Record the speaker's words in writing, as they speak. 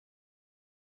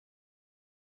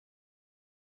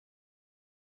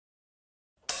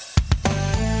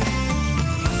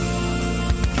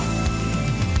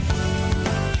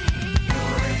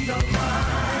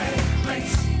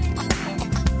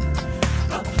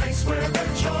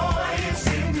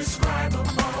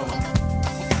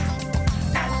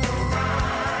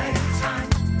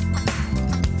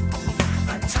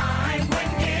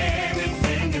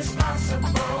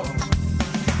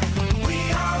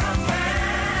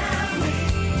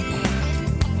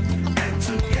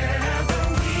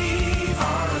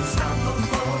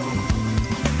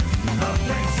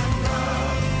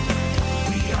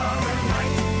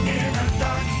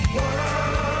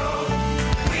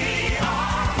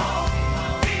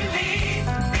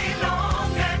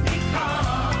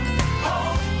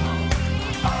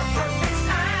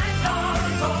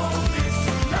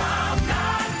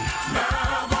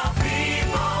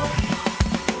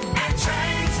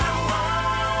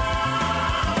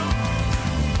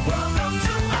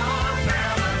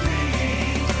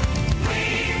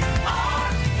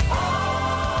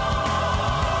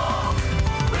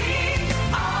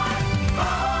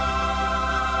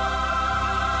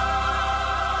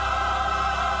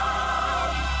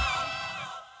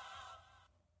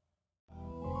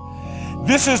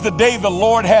This is the day the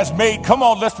Lord has made. Come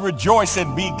on, let's rejoice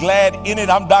and be glad in it.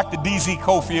 I'm Dr. D.Z.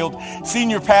 Cofield,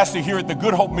 Senior Pastor here at the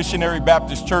Good Hope Missionary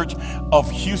Baptist Church of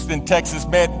Houston, Texas.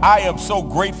 Man, I am so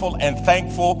grateful and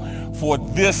thankful for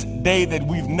this day that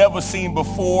we've never seen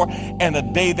before and a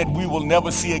day that we will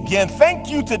never see again. Thank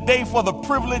you today for the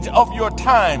privilege of your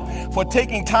time, for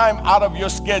taking time out of your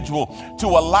schedule to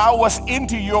allow us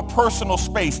into your personal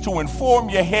space, to inform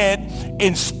your head,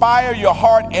 inspire your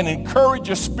heart, and encourage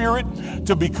your spirit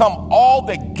to become all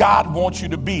that God wants you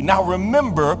to be. Now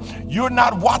remember, you're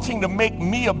not watching to make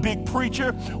me a big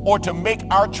preacher or to make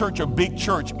our church a big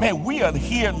church. Man, we are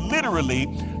here literally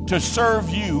to serve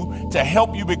you, to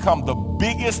help you become the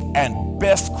biggest and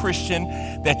best Christian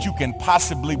that you can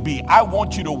possibly be. I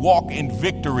want you to walk in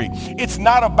victory. It's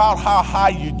not about how high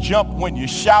you jump when you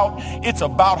shout. It's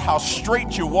about how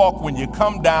straight you walk when you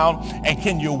come down, and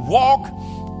can you walk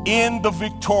in the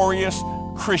victorious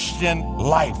Christian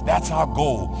life. That's our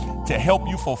goal, to help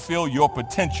you fulfill your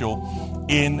potential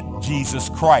in Jesus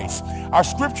Christ. Our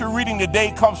scripture reading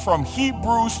today comes from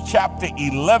Hebrews chapter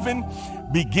 11,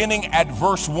 beginning at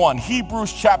verse 1.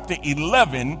 Hebrews chapter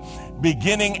 11,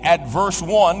 beginning at verse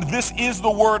 1. This is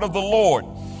the word of the Lord.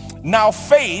 Now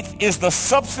faith is the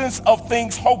substance of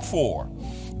things hoped for,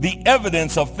 the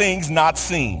evidence of things not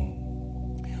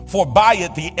seen. For by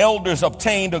it the elders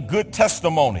obtained a good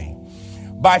testimony.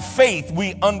 By faith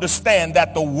we understand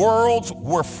that the worlds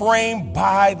were framed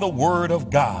by the word of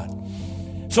God,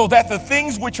 so that the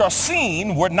things which are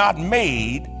seen were not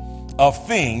made of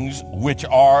things which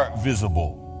are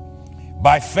visible.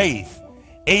 By faith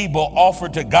Abel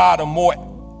offered to God a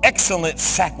more excellent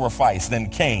sacrifice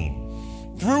than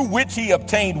Cain, through which he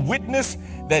obtained witness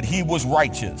that he was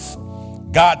righteous,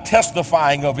 God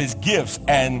testifying of his gifts,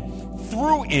 and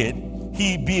through it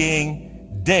he,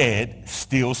 being dead,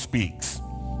 still speaks.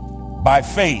 By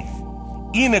faith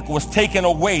Enoch was taken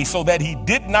away so that he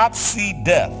did not see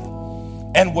death,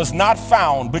 and was not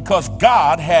found, because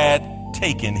God had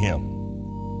taken him.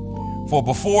 For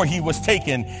before he was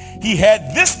taken, he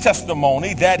had this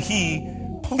testimony, that he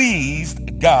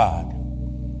pleased God.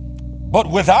 But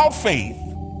without faith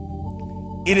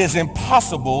it is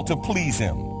impossible to please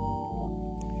him.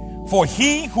 For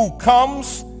he who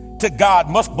comes to God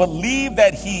must believe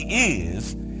that he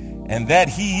is, and that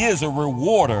he is a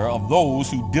rewarder of those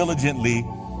who diligently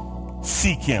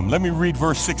seek him. Let me read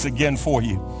verse 6 again for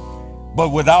you. But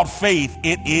without faith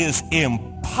it is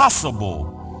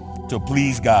impossible to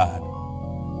please God.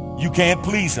 You can't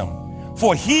please him.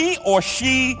 For he or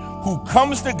she who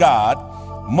comes to God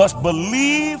must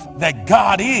believe that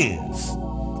God is,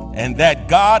 and that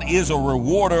God is a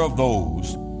rewarder of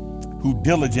those who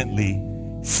diligently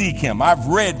seek him. I've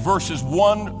read verses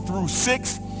 1 through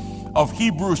 6 of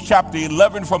Hebrews chapter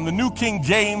 11 from the New King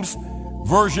James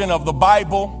Version of the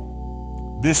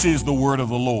Bible. This is the word of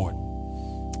the Lord.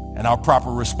 And our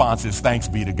proper response is thanks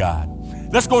be to God.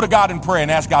 Let's go to God in prayer and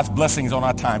ask God's blessings on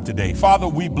our time today. Father,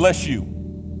 we bless you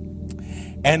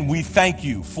and we thank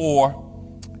you for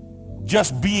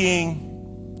just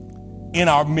being in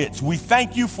our midst. We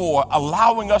thank you for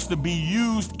allowing us to be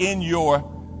used in your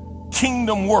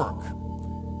kingdom work.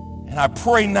 And I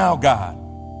pray now, God,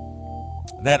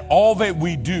 that all that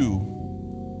we do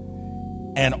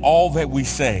and all that we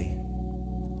say,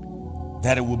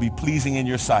 that it will be pleasing in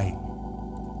your sight,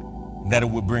 that it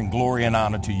will bring glory and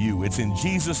honor to you. It's in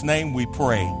Jesus' name we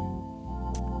pray.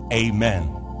 Amen.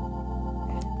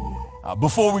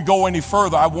 Before we go any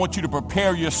further, I want you to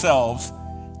prepare yourselves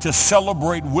to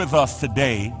celebrate with us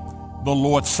today the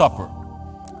Lord's Supper.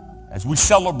 As we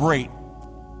celebrate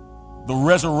the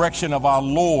resurrection of our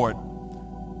Lord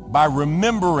by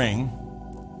remembering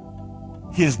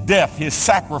his death, his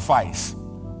sacrifice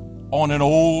on an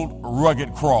old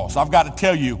rugged cross. I've got to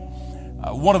tell you,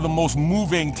 one of the most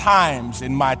moving times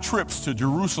in my trips to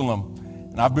Jerusalem,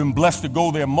 and I've been blessed to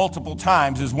go there multiple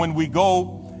times, is when we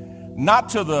go not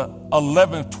to the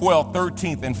 11th, 12th,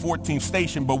 13th, and 14th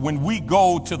station, but when we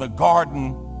go to the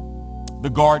garden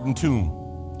tomb.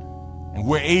 And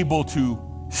we're able to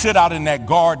sit out in that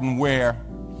garden where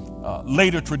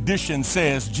later tradition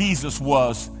says Jesus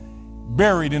was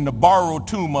buried, in the borrowed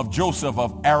tomb of Joseph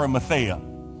of Arimathea.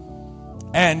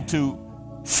 And to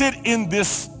sit in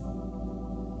this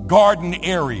garden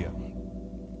area,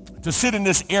 to sit in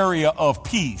this area of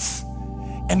peace,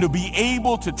 and to be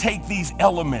able to take these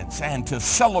elements and to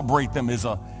celebrate them is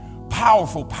a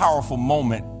powerful, powerful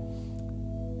moment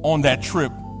on that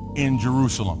trip in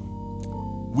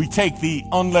Jerusalem. We take the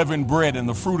unleavened bread and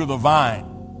the fruit of the vine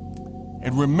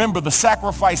and remember the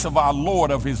sacrifice of our Lord,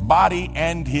 of his body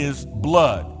and his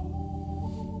blood.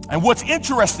 And what's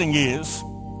interesting is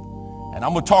And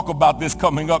I'm going to talk about this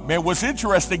coming up, man. What's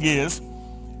interesting is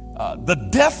the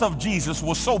death of Jesus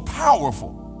was so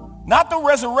powerful. Not the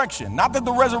resurrection. Not that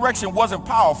the resurrection wasn't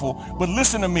powerful, but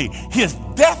listen to me. His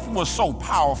death was so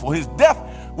powerful. His death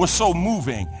was so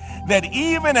moving that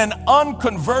even an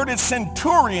unconverted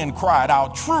centurion cried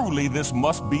out, truly, this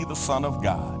must be the Son of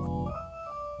God.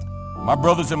 My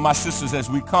brothers and my sisters, as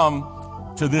we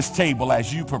come to this table,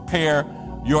 as you prepare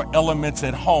your elements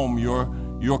at home,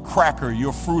 your cracker,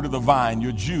 your fruit of the vine,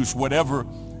 your juice, whatever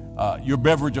your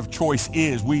beverage of choice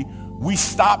is, we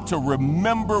stop to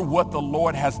remember what the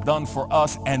Lord has done for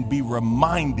us and be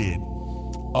reminded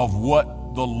of what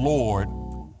the Lord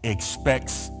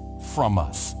expects from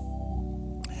us.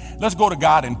 Let's go to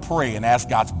God and pray and ask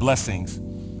God's blessings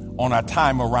on our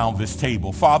time around this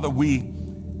table. Father, we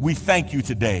thank you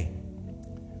today.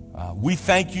 We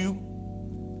thank you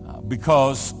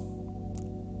because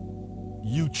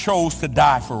you chose to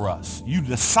die for us. You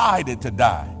decided to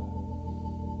die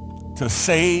to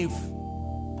save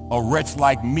a wretch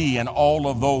like me and all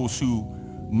of those who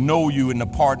know you in the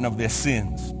pardon of their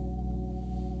sins.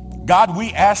 God,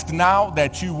 we ask now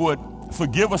that you would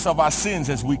forgive us of our sins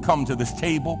as we come to this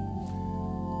table.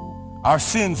 Our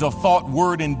sins of thought,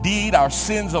 word, and deed, our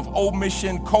sins of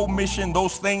omission, commission,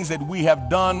 those things that we have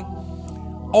done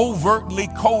overtly,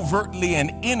 covertly,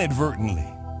 and inadvertently.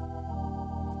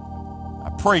 I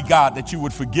pray, God, that you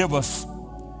would forgive us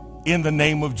in the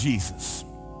name of Jesus.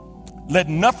 Let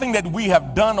nothing that we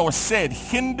have done or said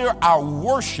hinder our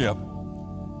worship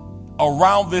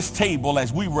around this table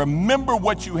as we remember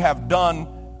what you have done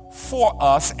for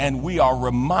us and we are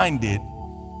reminded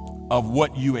of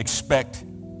what you expect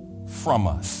from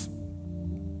us.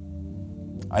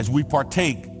 As we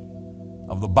partake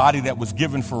of the body that was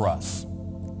given for us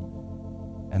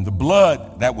and the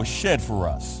blood that was shed for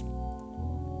us,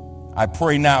 I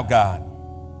pray now, God,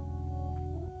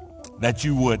 that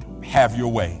you would have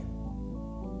your way.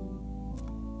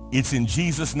 It's in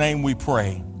Jesus' name we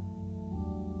pray.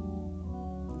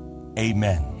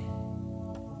 Amen.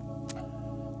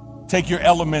 Take your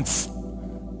elements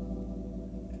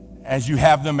as you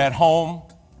have them at home,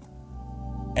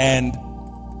 and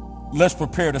let's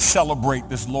prepare to celebrate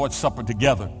this Lord's Supper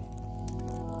together.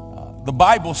 The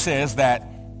Bible says that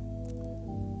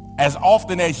as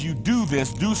often as you do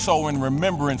this, do so in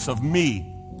remembrance of me.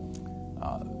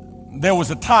 There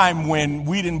was a time when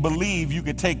we didn't believe you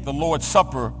could take the Lord's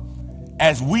Supper,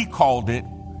 as we called it,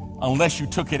 unless you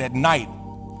took it at night.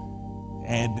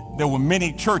 And there were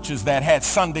many churches that had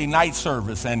Sunday night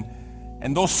service, and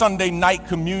those Sunday night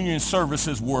communion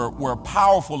services were a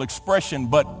powerful expression,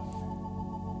 but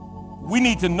we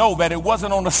need to know that it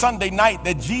wasn't on a Sunday night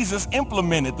that Jesus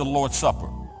implemented the Lord's Supper.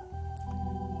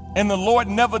 And the Lord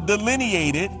never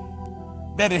delineated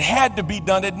that it had to be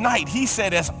done at night. He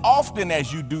said, as often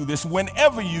as you do this,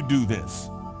 whenever you do this,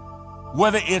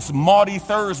 whether it's Maundy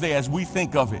Thursday as we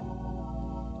think of it,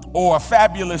 or a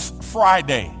fabulous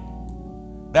Friday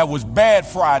that was Bad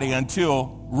Friday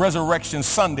until Resurrection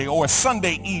Sunday, or a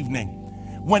Sunday evening,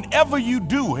 whenever you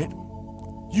do it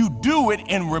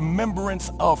in remembrance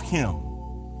of him.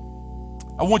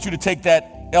 I want you to take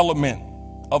that element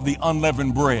of the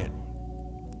unleavened bread.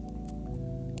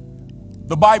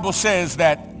 The Bible says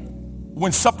that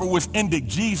when supper was ended,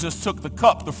 Jesus took the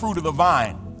cup, the fruit of the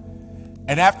vine,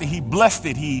 and after he blessed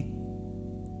it, he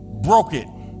broke it,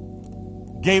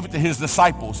 gave it to his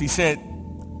disciples. He said,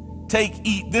 take,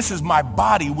 eat, this is my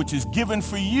body, which is given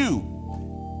for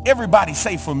you. Everybody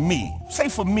say for me. Say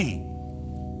for me.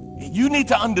 You need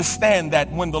to understand that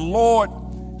when the Lord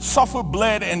suffered,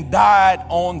 bled, and died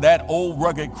on that old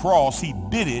rugged cross, he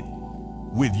did it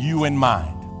with you in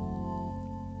mind.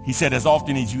 He said, as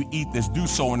often as you eat this, do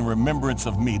so in remembrance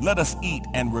of me. Let us eat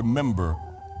and remember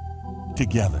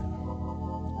together.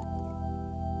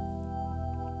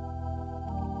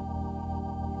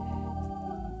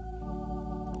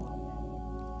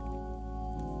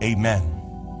 Amen.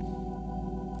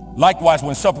 Likewise,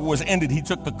 when supper was ended, he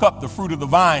took the cup, the fruit of the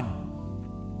vine,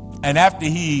 and after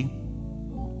he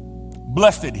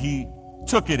blessed it, he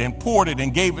took it and poured it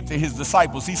and gave it to his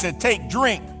disciples. He said, take,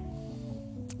 drink.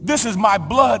 This is my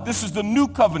blood. This is the new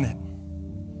covenant.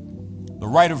 The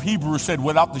writer of Hebrews said,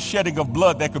 without the shedding of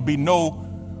blood, there could be no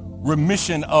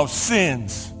remission of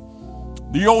sins.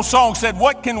 The old song said,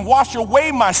 what can wash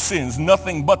away my sins?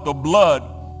 Nothing but the blood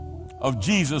of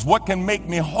Jesus. What can make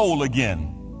me whole again?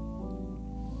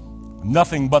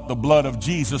 Nothing but the blood of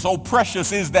Jesus. Oh,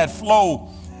 precious is that flow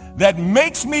that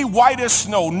makes me white as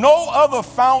snow. No other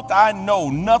fount I know.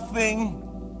 Nothing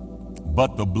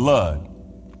but the blood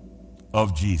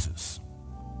of Jesus.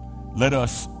 Let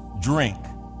us drink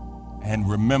and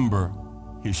remember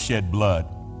his shed blood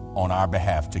on our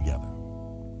behalf together.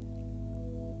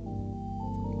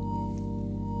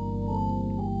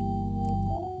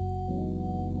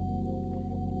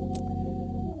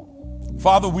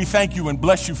 Father, we thank you and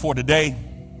bless you for today.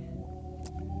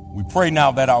 We pray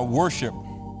now that our worship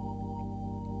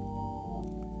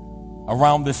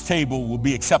around this table will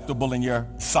be acceptable in your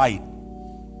sight.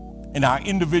 In our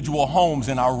individual homes,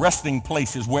 in our resting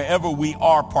places, wherever we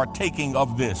are partaking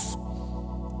of this.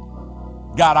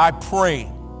 God, I pray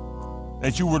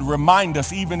that you would remind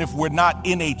us, even if we're not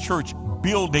in a church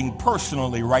building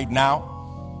personally right now,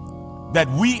 that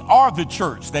we are the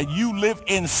church, that you live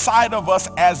inside of us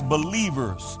as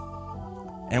believers.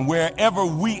 And wherever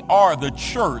we are, the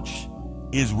church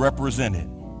is represented.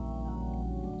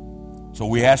 So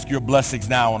we ask your blessings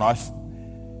now on us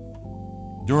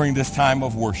during this time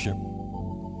of worship.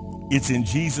 It's in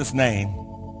Jesus' name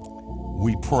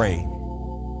we pray.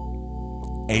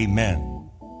 Amen.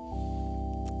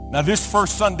 Now, this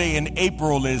first Sunday in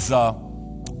April is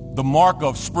the mark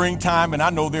of springtime, and I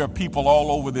know there are people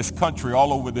all over this country,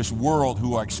 all over this world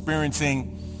who are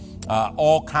experiencing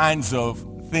all kinds of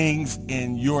things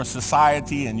in your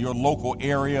society and your local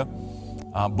area.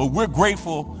 But we're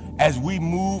grateful as we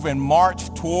move and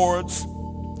march towards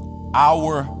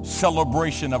our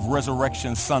celebration of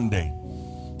Resurrection Sunday.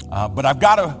 But I've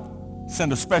got to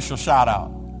send a special shout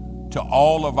out to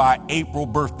all of our April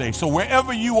birthdays. So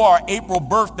wherever you are, April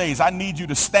birthdays, I need you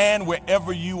to stand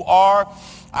wherever you are.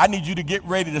 I need you to get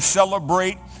ready to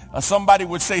celebrate. Somebody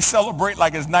would say celebrate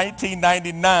like it's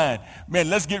 1999. Man,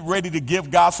 let's get ready to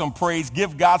give God some praise,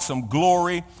 give God some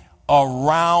glory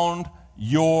around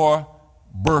your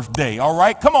birthday. All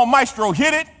right? Come on, Maestro,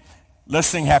 hit it. Let's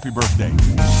sing happy birthday.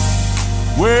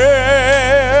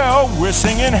 Well, we're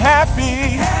singing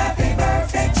happy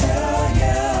birthday to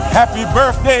you. Happy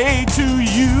birthday to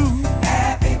you.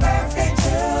 Happy birthday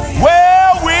to you.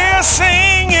 Well, we're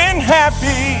singing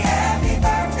happy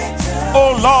birthday to you.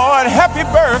 Oh Lord, happy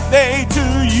birthday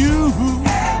to you.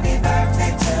 Happy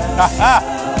birthday to you.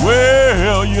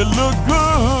 Well, you look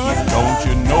good. Don't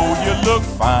you know you look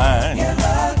fine? You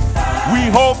look fine. We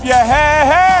hope you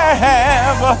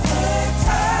have.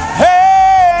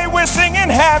 Hey, we're singing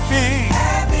happy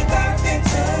birthday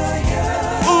to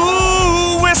you.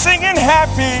 Ooh, we're singing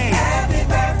happy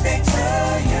birthday to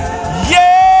you.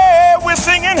 Yeah, we're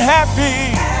singing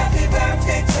happy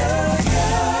birthday to you.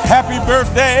 Happy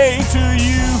birthday to you.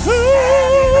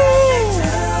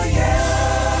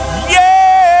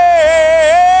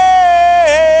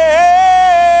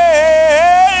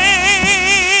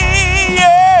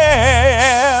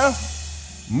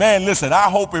 Man, listen, I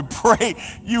hope and pray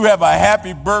you have a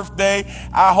happy birthday.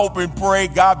 I hope and pray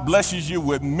God blesses you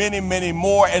with many, many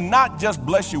more, and not just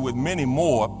bless you with many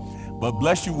more, but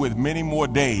bless you with many more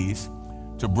days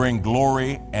to bring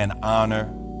glory and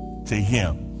honor to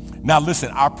him. Now, listen,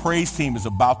 our praise team is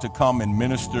about to come and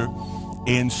minister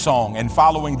in song. And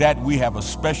following that, we have a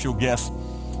special guest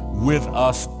with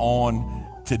us on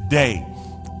today.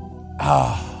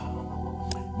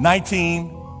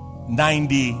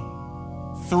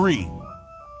 1993.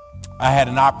 I had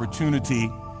an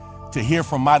opportunity to hear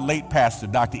from my late pastor,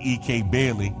 Dr. E.K.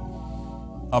 Bailey,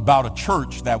 about a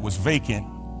church that was vacant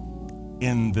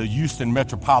in the Houston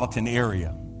metropolitan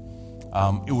area.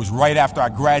 It was right after I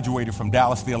graduated from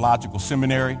Dallas Theological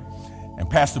Seminary, and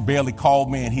Pastor Bailey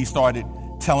called me and he started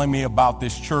telling me about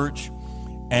this church.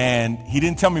 And he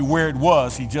didn't tell me where it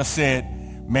was. He just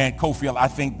said, man, Cofield, I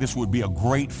think this would be a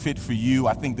great fit for you.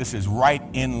 I think this is right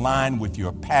in line with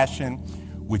your passion,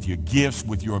 with your gifts,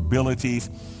 with your abilities.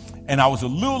 And I was a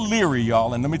little leery,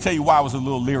 y'all. And let me tell you why I was a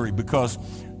little leery. Because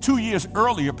 2 years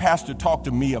earlier, Pastor talked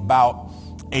to me about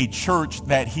a church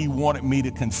that he wanted me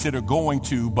to consider going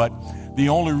to. But the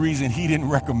only reason he didn't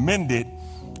recommend it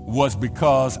was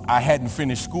because I hadn't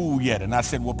finished school yet. And I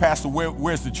said, well, Pastor,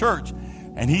 where's the church?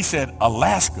 And he said,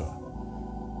 Alaska.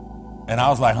 And I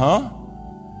was like, huh?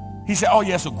 He said, oh,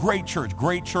 yeah, it's a great church,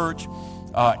 great church.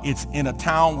 It's in a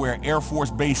town where Air Force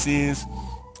Base is.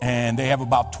 And they have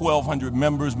about 1,200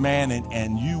 members, man,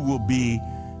 and you will be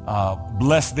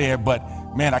blessed there. But,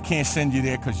 man, I can't send you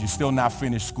there because you're still not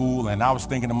finished school. And I was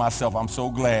thinking to myself, I'm so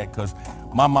glad, because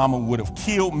my mama would have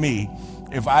killed me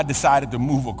if I decided to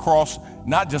move across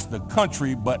not just the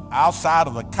country, but outside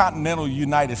of the continental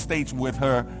United States with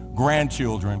her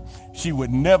grandchildren. She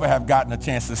would never have gotten a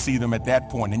chance to see them at that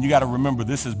point. And you got to remember,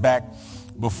 this is back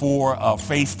before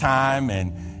FaceTime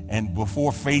and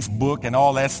before Facebook and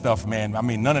all that stuff, man. I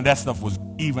mean, none of that stuff was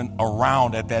even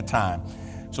around at that time.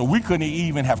 So we couldn't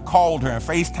even have called her and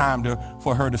FaceTimed her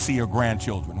for her to see her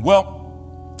grandchildren.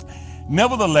 Well,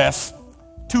 nevertheless,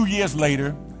 2 years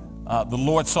later, the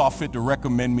Lord saw fit to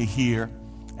recommend me here.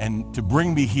 and to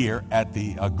bring me here at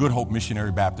the Good Hope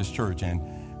Missionary Baptist Church. And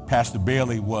Pastor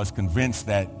Bailey was convinced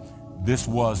that this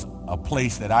was a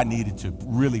place that I needed to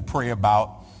really pray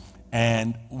about.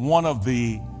 And one of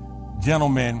the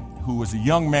gentlemen who was a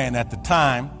young man at the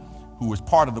time, who was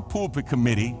part of the pulpit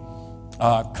committee,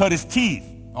 cut his teeth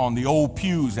on the old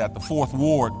pews at the Fourth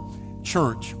Ward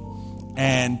Church.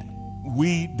 And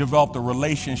we developed a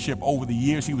relationship over the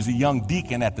years. He was a young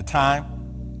deacon at the time.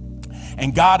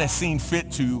 And God has seen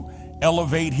fit to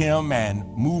elevate him and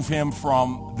move him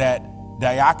from that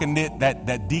diaconate,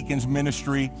 that deacon's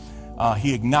ministry.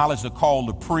 He acknowledged the call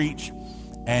to preach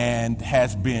and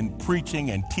has been preaching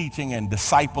and teaching and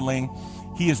discipling.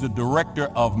 He is the director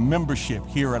of membership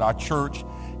here at our church,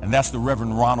 and that's the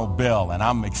Reverend Ronald Bell. And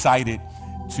I'm excited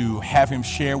to have him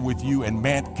share with you. And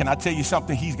man, can I tell you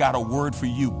something? He's got a word for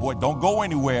you. Boy, don't go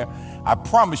anywhere. I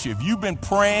promise you, if you've been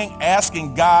praying,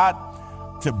 asking God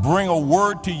to bring a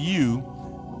word to you,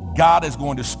 God is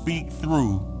going to speak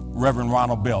through Reverend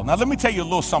Ronald Bell. Now, let me tell you a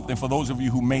little something for those of you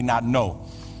who may not know.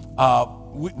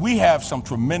 We have some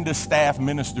tremendous staff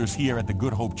ministers here at the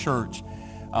Good Hope Church.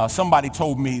 Somebody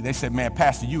told me, they said, man,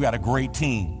 Pastor, you got a great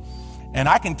team. And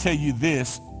I can tell you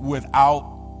this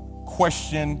without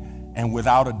question and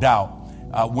without a doubt.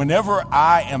 Whenever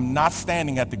I am not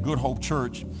standing at the Good Hope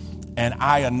Church and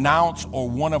I announce or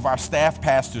one of our staff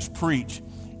pastors preach,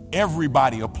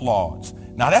 everybody applauds.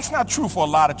 Now, that's not true for a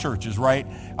lot of churches, right?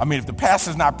 I mean, if the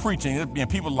pastor's not preaching, and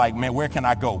people are like, man, where can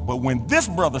I go? But when this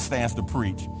brother stands to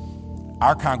preach,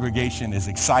 our congregation is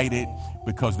excited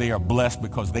because they are blessed,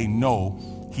 because they know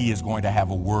he is going to have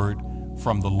a word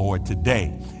from the Lord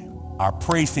today. Our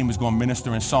praise team is going to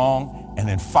minister in song, and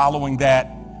then following that,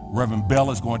 Reverend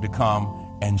Bell is going to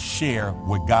come and share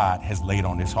what God has laid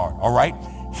on his heart. All right?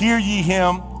 Hear ye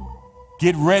him.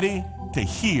 Get ready to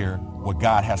hear what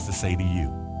God has to say to you.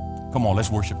 Come on, let's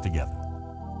worship together.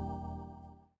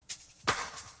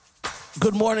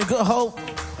 Good morning, Good Hope.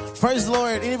 Praise the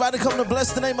Lord. Anybody come to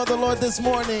bless the name of the Lord this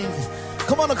morning?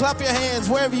 Come on and clap your hands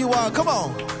wherever you are. Come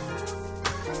on.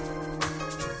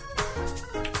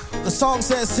 The song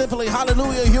says simply,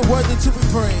 hallelujah, you're worthy to be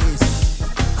praised.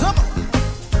 Come on.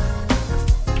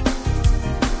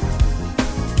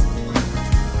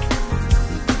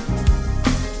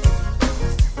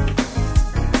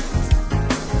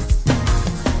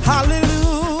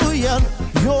 Hallelujah,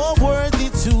 you're worthy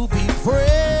to be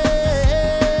praised.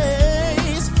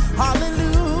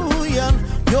 Hallelujah,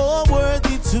 you're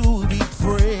worthy to be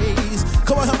praised.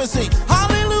 Come on, help me sing.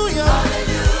 Hallelujah.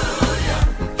 Hallelujah,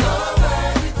 you're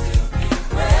worthy to be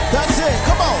praised. That's it,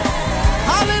 come on.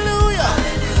 Hallelujah,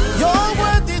 you're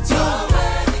worthy to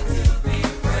be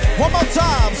praised. One more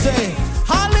time, say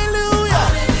hallelujah.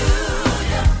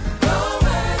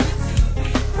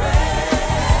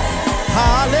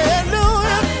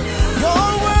 Hallelujah,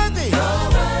 you're worthy to be praised.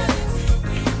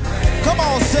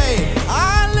 Hallelujah. Say, I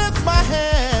lift my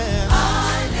hands.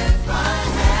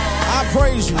 I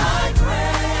praise you.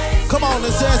 Come on,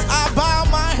 it says, I bow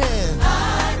my head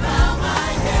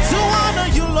to honor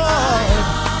you, Lord.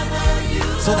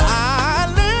 Said, I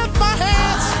lift my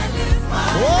hands.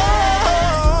 Oh,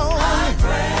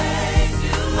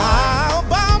 I'll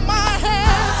bow my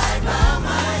hands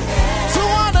to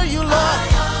honor you, Lord.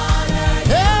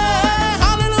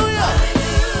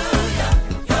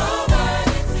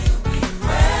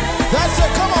 That's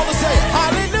it. Come on and say,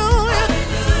 hallelujah,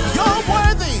 you're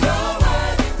worthy.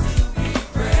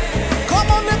 Come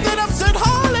on, lift it up, say,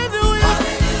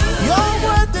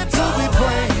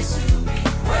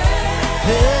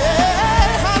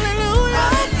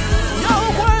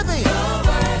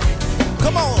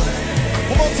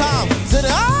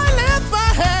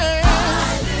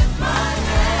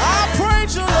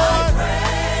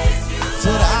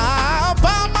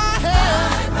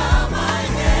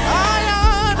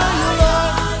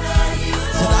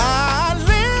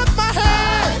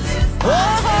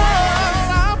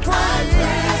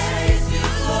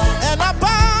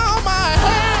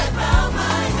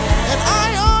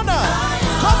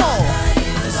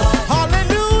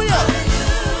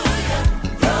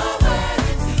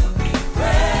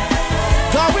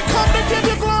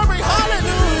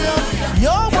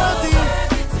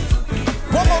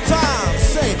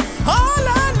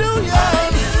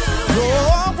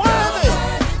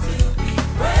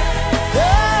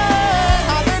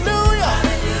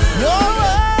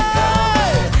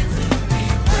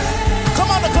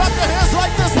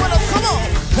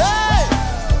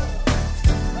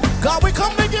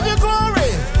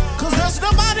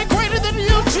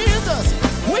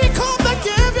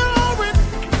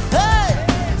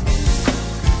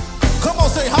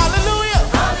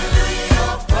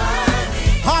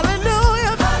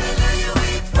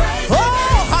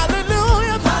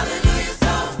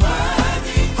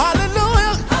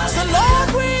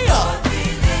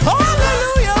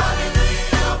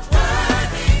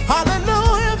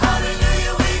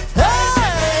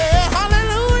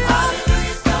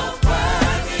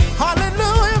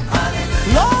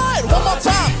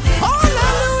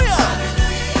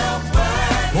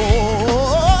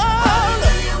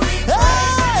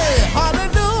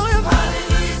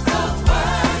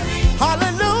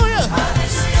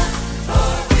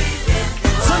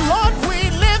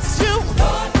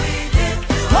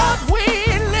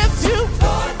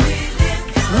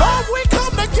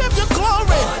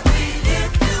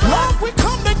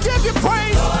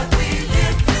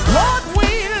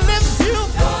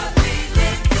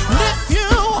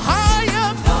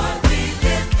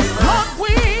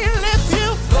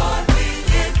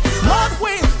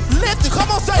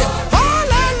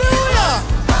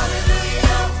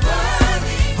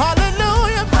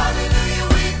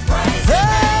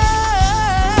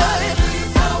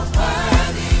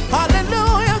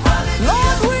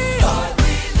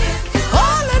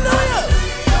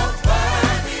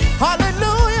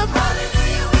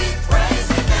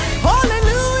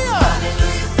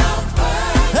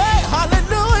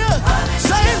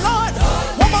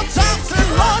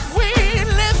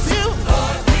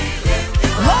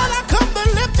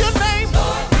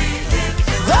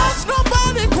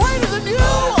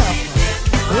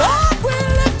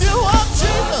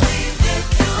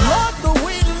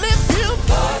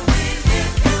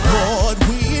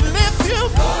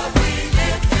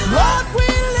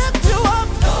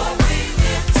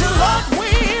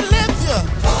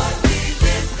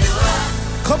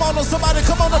 somebody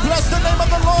come on and bless the name of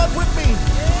the Lord with me.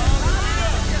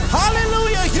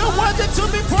 Hallelujah. You're worthy to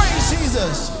be praised,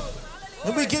 Jesus.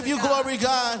 And we give you glory,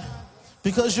 God,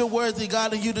 because you're worthy,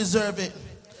 God, and you deserve it.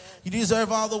 You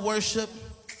deserve all the worship.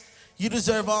 You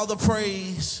deserve all the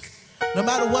praise. No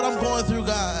matter what I'm going through,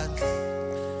 God,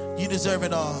 you deserve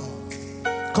it all.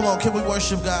 Come on, can we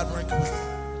worship God?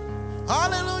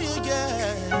 Hallelujah,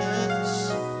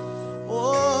 yes.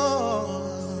 Oh.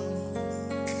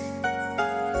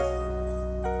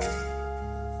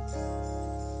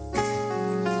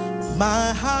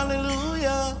 My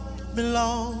hallelujah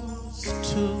belongs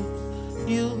to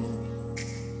you.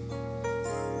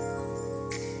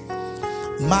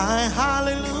 My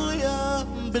hallelujah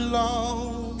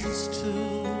belongs to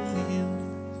you.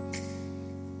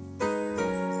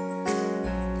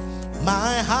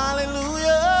 My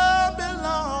hallelujah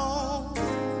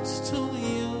belongs to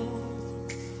you.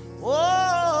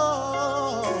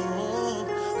 Oh,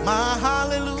 my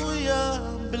hallelujah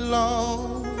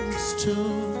belongs to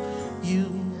you.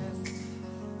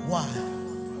 Why?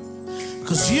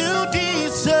 Because you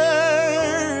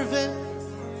deserve it.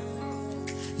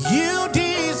 You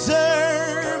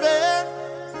deserve it.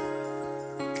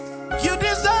 You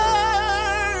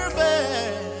deserve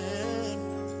it.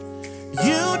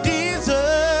 You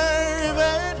deserve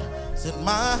it. Said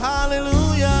my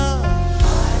hallelujah. My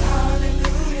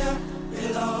hallelujah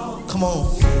belongs. Come on.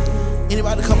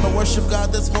 Anybody come to worship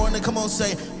God this morning? Come on,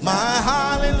 say my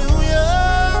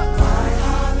hallelujah. My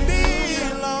hallelujah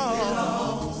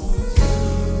belongs.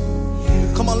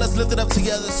 Come on, let's lift it up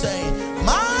together. Say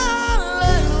my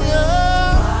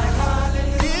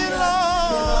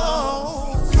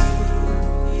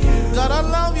God, I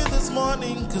love you this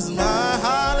morning, cause my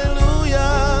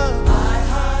hallelujah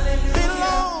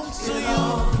belongs to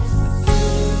you.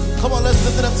 Come on, let's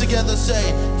lift it up together.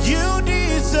 Say, you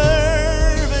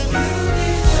deserve it.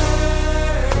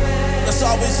 That's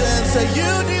all we say. Say,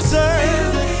 you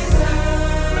deserve it.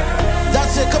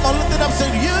 That's it. Come on, lift it up. Say,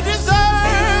 you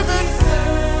deserve it.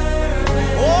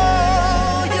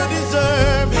 Oh, you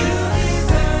deserve it.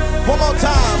 One more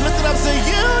time. Lift it up. Say,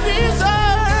 you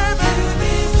deserve it.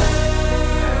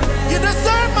 You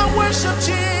deserve my worship,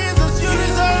 Jesus. You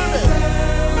deserve it.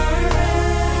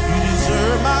 You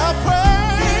deserve my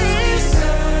praise.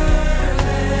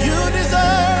 You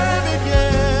deserve it,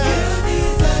 yes.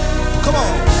 Come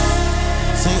on.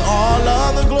 Say all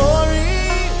of the glory.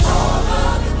 All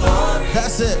of the glory.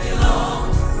 That's it.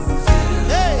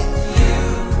 Hey.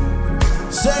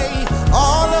 Say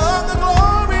all of the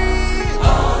glory.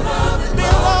 All of the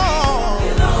glory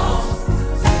belongs.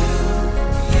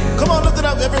 Come on, lift it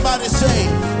up, everybody. Say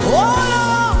all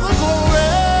of the glory.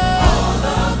 All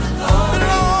of the glory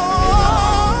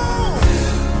belongs.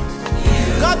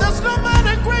 God, there's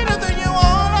nobody greater than you.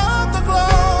 All of the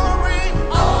glory.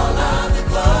 All of the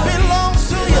glory belongs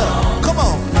to you. Come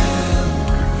on.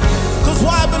 Cause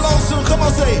why it belongs to you? Come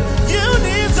on, say you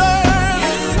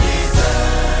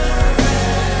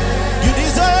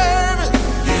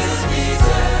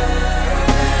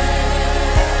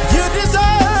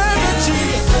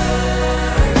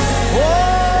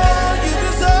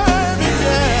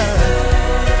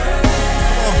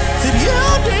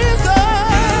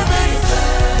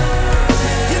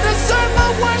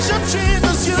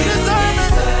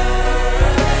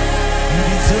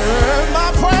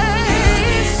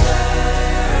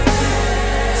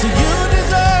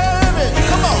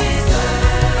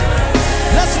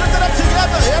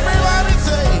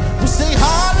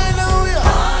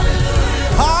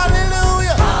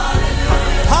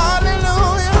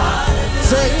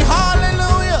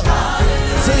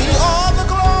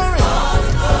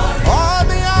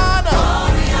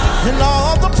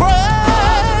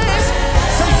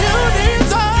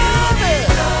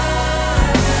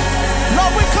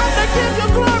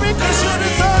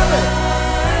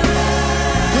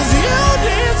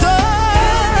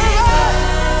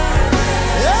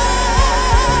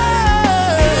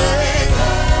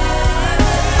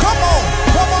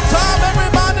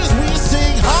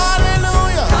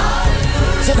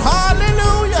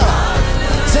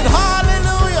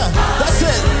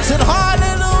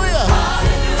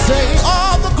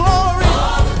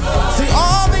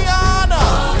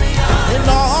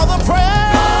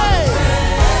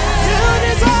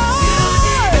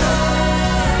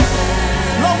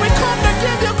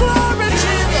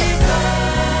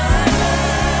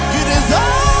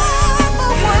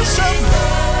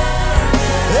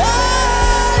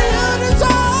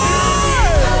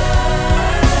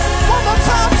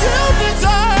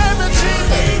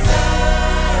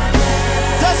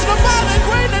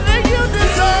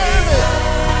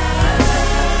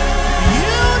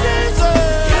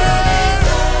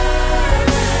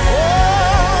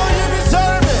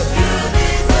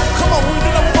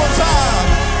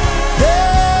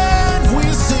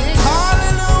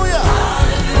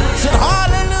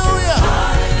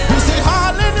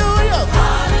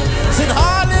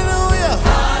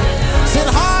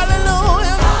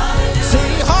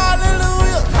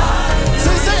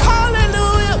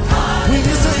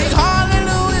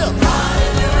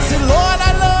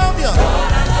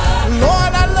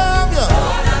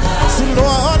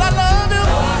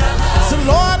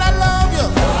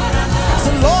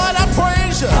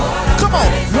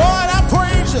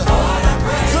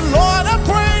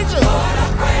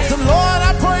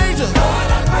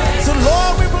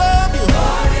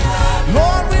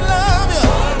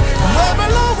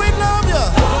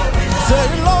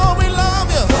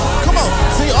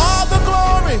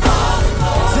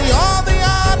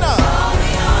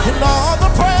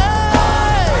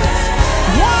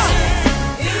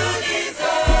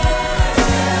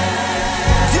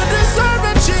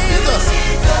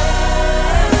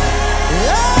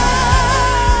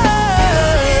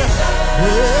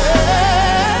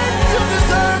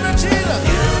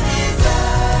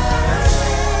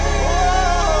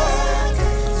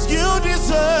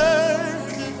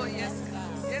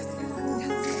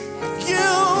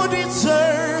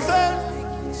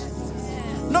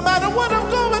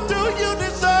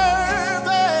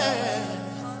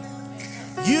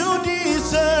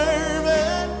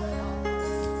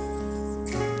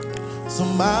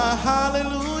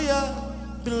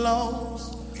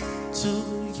belongs to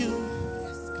you.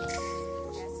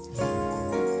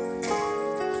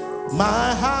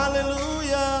 My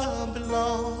hallelujah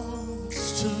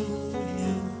belongs to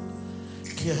you.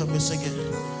 Can you help me sing it?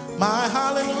 My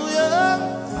hallelujah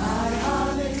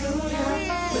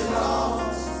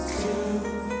belongs to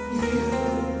you.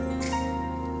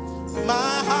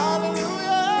 My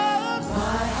hallelujah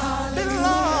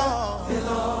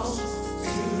belongs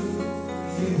to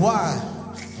you. Why?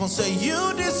 Come on, say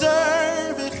you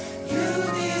deserve it. You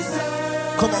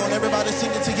deserve. Come on, everybody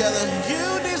sing it together.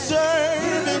 You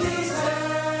deserve it.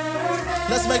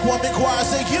 Let's make one big choir.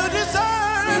 Say you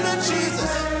deserve it,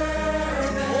 Jesus.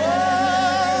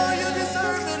 Oh, you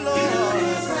deserve it,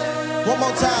 Lord. One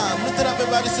more time. Lift it up,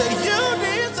 everybody. Say you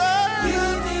deserve it.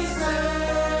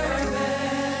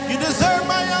 You deserve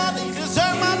my honor. You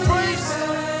deserve my praise.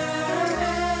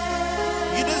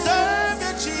 You deserve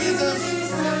it, Jesus.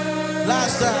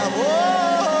 Last time.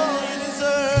 Oh, you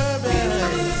deserve it.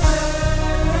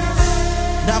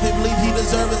 Now if you believe he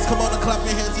deserves it, come on and clap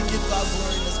your hands and give God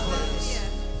glory in this place.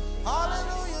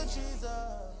 Hallelujah, Jesus.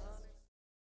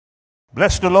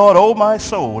 Bless the Lord, O my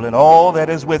soul, and all that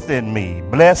is within me.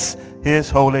 Bless his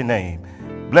holy name.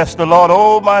 Bless the Lord,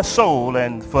 O my soul,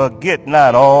 and forget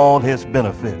not all his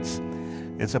benefits.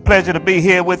 It's a pleasure to be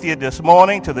here with you this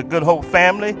morning, to the Good Hope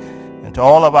family, and to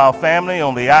all of our family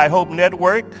on the I Hope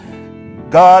Network.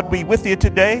 God be with you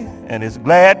today, and is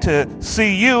glad to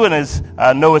see you, and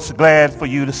I know it's glad for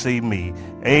you to see me.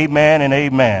 Amen and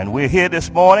amen. We're here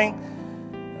this morning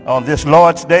on this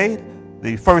Lord's Day,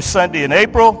 the first Sunday in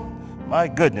April. My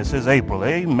goodness, it's April.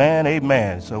 Amen,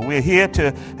 amen. So we're here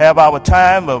to have our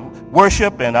time of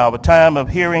worship and our time of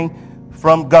hearing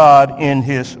from God in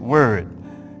his word.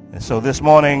 And so this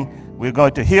morning we're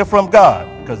going to hear from God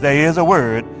because there is a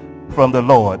word from the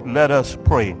Lord. Let us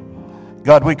pray.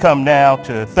 God, we come now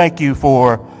to thank you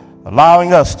for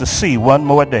allowing us to see one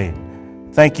more day.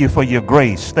 Thank you for your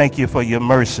grace. Thank you for your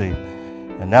mercy.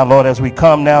 And now, Lord, as we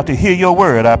come now to hear your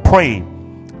word, I pray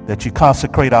that you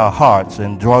consecrate our hearts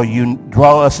and draw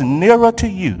us nearer to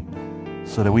you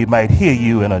so that we might hear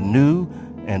you in a new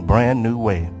and brand new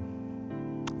way.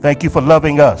 Thank you for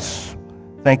loving us.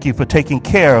 Thank you for taking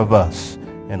care of us.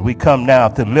 And we come now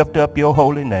to lift up your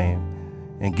holy name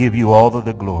and give you all of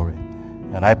the glory.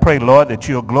 And I pray, Lord, that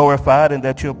you're glorified and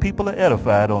that your people are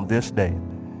edified on this day.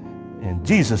 In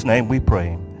Jesus' name we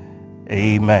pray.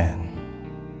 Amen.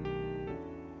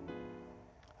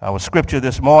 Our scripture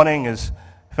this morning is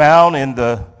found in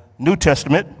the New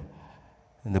Testament,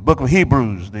 in the book of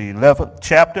Hebrews, the 11th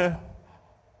chapter,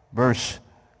 verse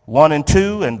 1 and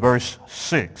 2, and verse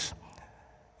 6.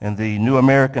 In the New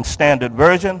American Standard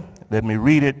Version, let me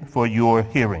read it for your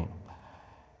hearing.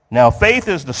 Now faith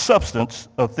is the substance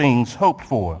of things hoped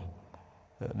for,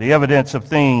 the evidence of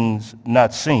things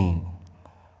not seen.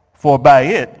 For by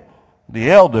it the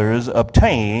elders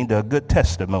obtained a good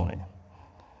testimony.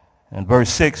 And verse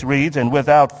 6 reads, and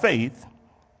without faith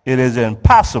it is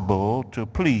impossible to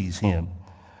please him.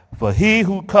 For he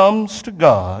who comes to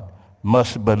God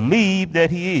must believe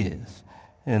that he is,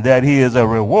 and that he is a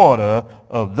rewarder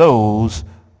of those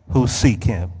who seek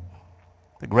him.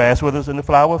 The grass withers and the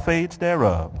flower fades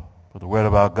thereof, but the word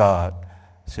of our God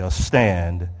shall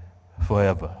stand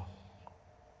forever.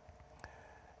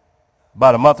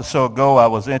 About a month or so ago, I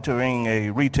was entering a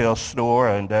retail store,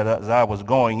 and as I was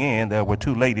going in, there were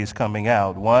two ladies coming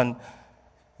out. One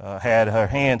had her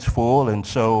hands full, and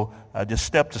so I just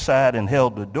stepped aside and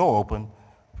held the door open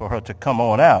for her to come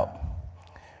on out.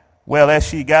 Well, as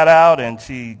she got out and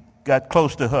she got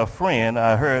close to her friend,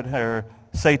 I heard her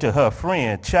say to her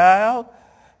friend, "Child,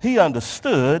 he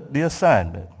understood the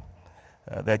assignment."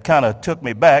 That kind of took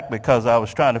me back because I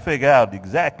was trying to figure out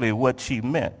exactly what she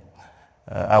meant.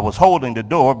 I was holding the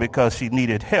door because she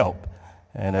needed help,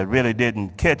 and I really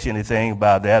didn't catch anything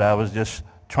about that. I was just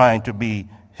trying to be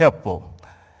helpful.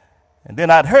 And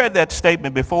then I'd heard that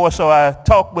statement before, so I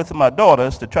talked with my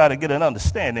daughters to try to get an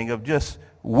understanding of just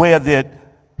where did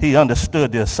he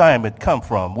understood the assignment come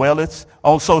from. Well, it's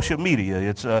on social media.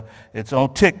 It's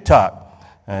on TikTok,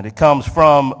 and it comes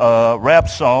from a rap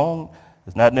song.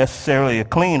 It's not necessarily a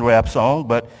clean rap song,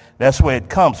 but that's where it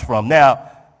comes from. Now,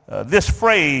 this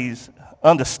phrase,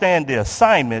 understand the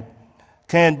assignment,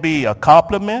 can be a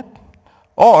compliment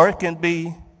or it can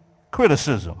be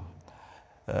criticism,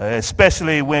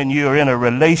 especially when you're in a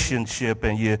relationship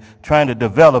and you're trying to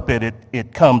develop it,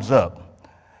 it comes up.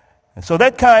 And so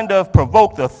that kind of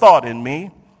provoked a thought in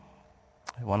me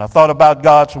when I thought about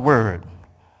God's word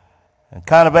and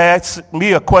kind of asked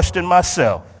me a question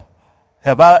myself.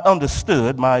 Have I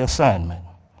understood my assignment?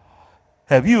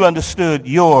 Have you understood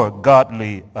your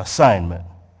godly assignment?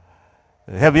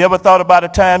 Have you ever thought about a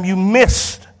time you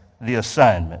missed the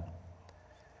assignment?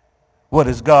 What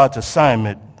is God's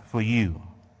assignment for you?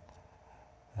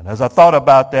 And as I thought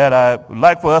about that, I would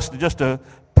like for us to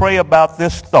pray about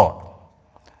this thought.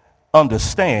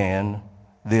 Understand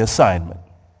the assignment.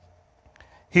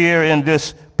 Here in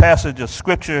this passage of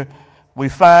Scripture, we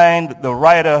find the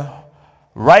writer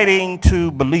writing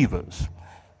to believers,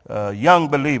 young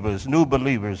believers, new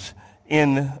believers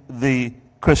in the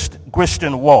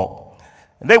Christian walk.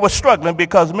 And they were struggling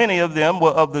because many of them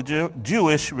were of the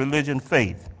Jewish religion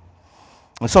faith.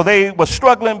 And so they were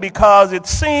struggling because it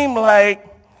seemed like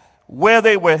where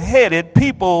they were headed,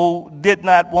 people did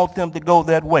not want them to go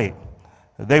that way.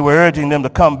 They were urging them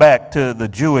to come back to the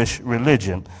Jewish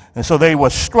religion. And so they were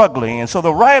struggling. And so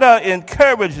the writer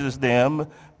encourages them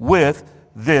with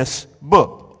this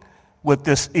book, with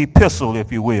this epistle,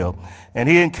 if you will. And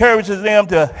he encourages them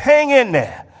to hang in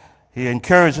there. He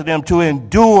encourages them to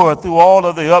endure through all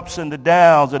of the ups and the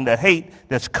downs and the hate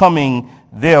that's coming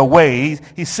their way.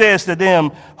 He says to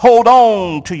them, hold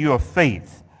on to your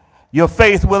faith. Your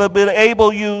faith will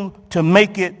enable you to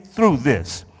make it through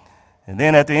this. And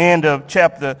then at the end of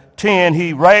chapter 10,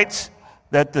 he writes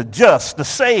that the just, the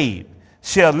saved,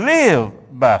 shall live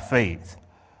by faith.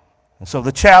 And so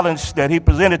the challenge that he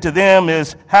presented to them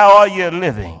is, how are you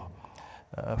living?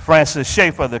 Francis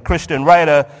Schaeffer, the Christian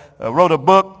writer, wrote a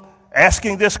book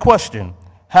asking this question,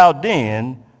 how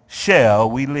then shall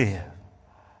we live?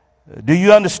 Do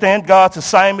you understand God's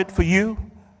assignment for you?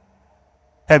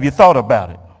 Have you thought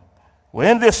about it?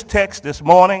 Well, in this text this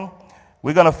morning,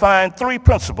 we're going to find three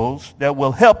principles that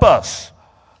will help us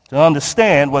to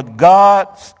understand what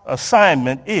God's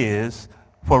assignment is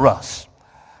for us.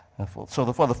 And for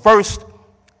the first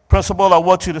principle I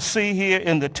want you to see here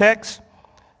in the text,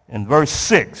 in verse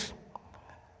 6.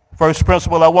 First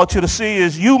principle I want you to see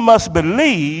is you must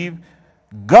believe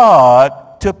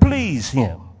God to please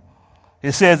him.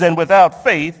 It says, and without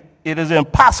faith, it is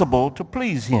impossible to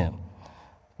please him.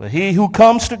 But he who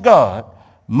comes to God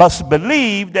must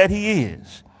believe that he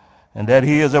is, and that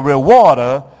he is a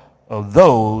rewarder of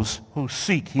those who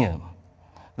seek him.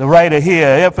 The writer here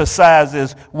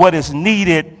emphasizes what is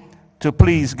needed to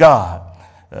please God.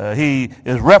 He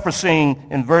is referencing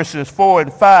in verses 4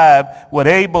 and 5 what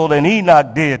Abel and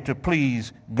Enoch did to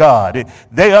please God.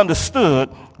 They understood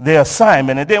their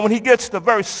assignment. And then when he gets to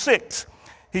verse 6,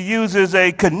 he uses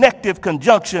a connective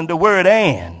conjunction, the word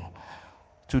and,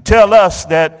 to tell us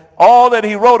that all that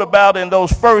he wrote about in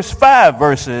those first 5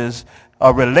 verses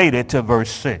are related to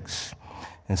verse 6.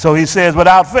 And so he says,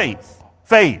 without faith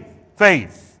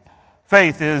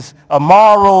is a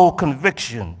moral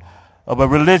conviction of a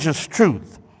religious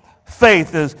truth.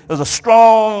 Faith is a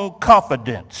strong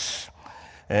confidence.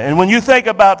 And when you think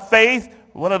about faith,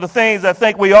 one of the things I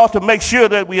think we ought to make sure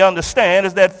that we understand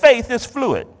is that faith is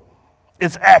fluid.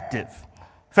 It's active.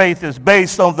 Faith is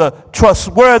based on the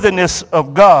trustworthiness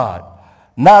of God,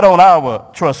 not on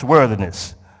our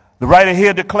trustworthiness. The writer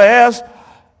here declares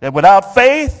that without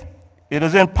faith, it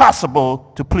is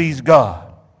impossible to please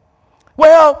God.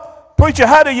 Well, preacher,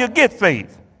 how do you get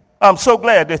faith? I'm so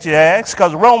glad that you asked,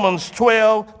 because Romans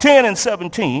 12:10 and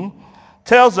 17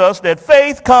 tells us that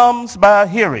faith comes by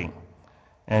hearing,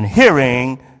 and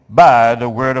hearing by the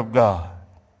word of God.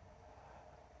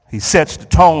 He sets the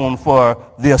tone for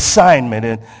the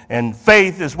assignment, and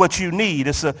faith is what you need.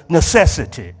 It's a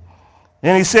necessity.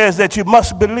 And he says that you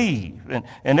must believe,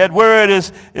 and that word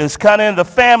is kind of in the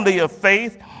family of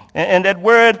faith, and that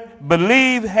word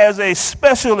believe has a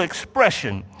special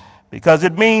expression because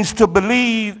it means to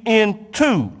believe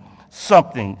into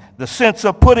something, the sense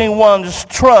of putting one's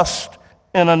trust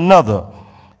in another.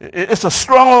 It's a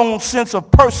strong sense of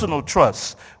personal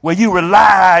trust where you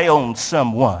rely on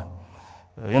someone.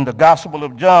 In the Gospel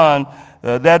of John,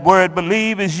 that word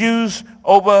believe is used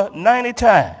over 90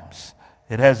 times.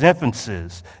 It has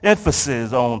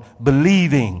emphasis on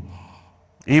believing.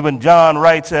 Even John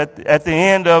writes at the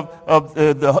end of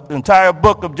the entire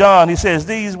book of John, he says,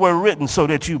 these were written so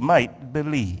that you might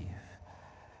believe.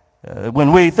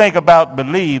 When we think about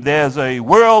believe, there's a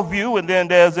worldview and then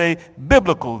there's a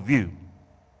biblical view.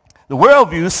 The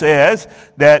worldview says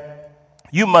that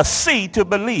you must see to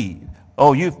believe.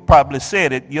 Oh, you've probably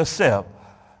said it yourself.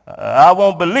 I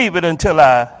won't believe it until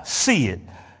I see it.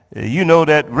 You know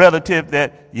that relative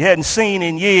that you hadn't seen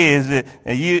in years,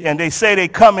 and they say they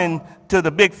coming to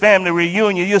the big family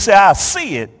reunion. You say, I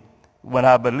see it when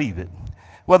I believe it.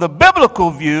 Well, the biblical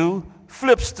view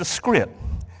flips the script.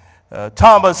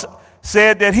 Thomas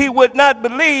said that he would not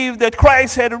believe that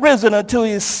Christ had risen until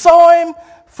he saw him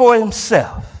for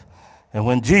himself. And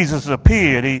when Jesus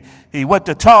appeared, he went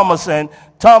to Thomas, and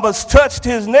Thomas touched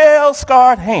his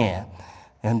nail-scarred hand.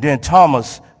 And then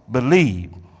Thomas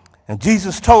believed. And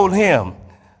Jesus told him,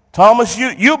 Thomas,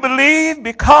 you believe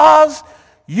because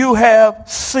you have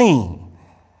seen.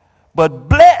 But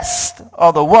blessed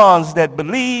are the ones that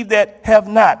believe that have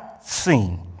not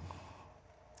seen.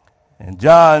 In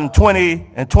John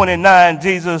 20 and 29,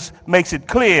 Jesus makes it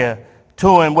clear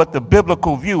to him what the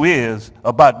biblical view is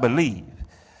about believe.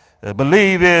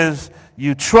 Believe is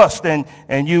you trust and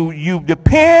you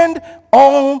depend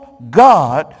on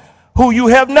God who you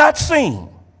have not seen.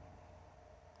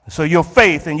 So your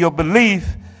faith and your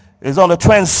belief is on a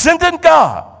transcendent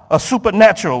God, a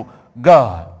supernatural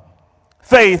God.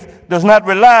 Faith does not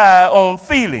rely on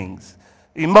feelings,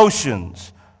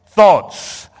 emotions,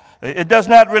 thoughts. It does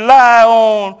not rely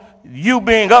on you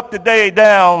being up today,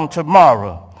 down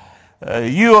tomorrow.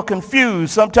 You are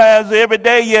confused. Sometimes every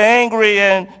day you're angry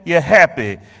and you're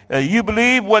happy. You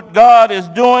believe what God is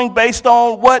doing based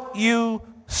on what you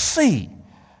see.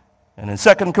 And in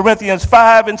 2 Corinthians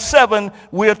 5 and 7,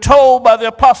 we're told by the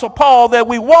Apostle Paul that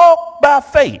we walk by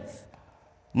faith,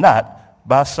 not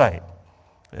by sight.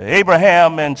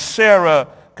 Abraham and Sarah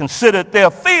considered their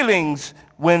feelings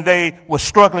when they were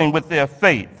struggling with their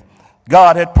faith.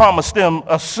 God had promised them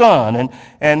a son,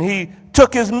 and he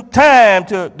took his time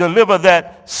to deliver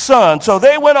that son. So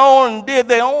they went on and did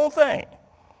their own thing.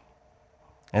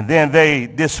 And then they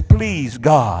displeased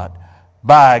God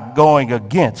by going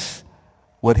against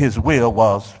what his will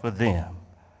was for them.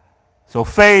 So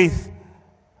faith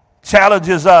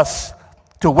challenges us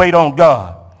to wait on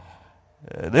God.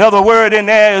 The other word in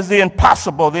there is the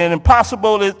impossible. The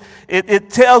impossible is,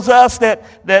 it tells us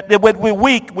that when we're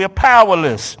weak, we're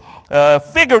powerless.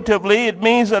 Figuratively, it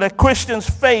means that a Christian's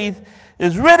faith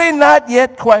is really not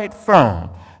yet quite firm.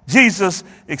 Jesus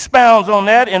expounds on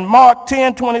that in Mark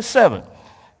 10:27.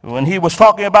 When he was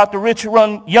talking about the rich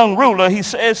young ruler, he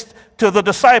says to the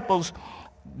disciples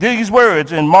these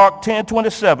words in Mark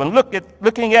 10:27.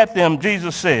 Looking at them,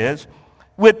 Jesus says,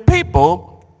 with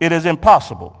people it is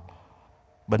impossible,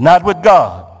 but not with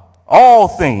God. All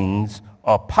things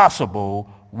are possible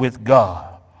with God.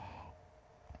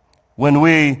 When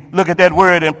we look at that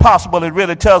word impossible, it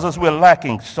really tells us we're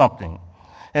lacking something.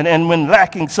 And when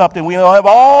lacking something, we don't have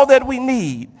all that we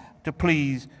need to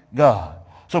please God.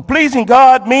 So pleasing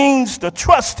God means to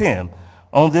trust him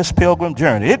on this pilgrim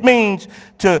journey. It means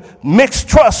to mix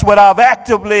trust without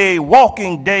actively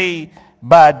walking day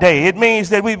by day. It means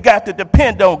that we've got to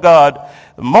depend on God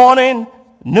morning,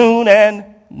 noon, and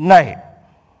night.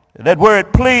 That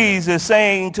word please is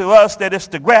saying to us that it's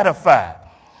to gratify.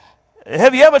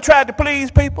 Have you ever tried to please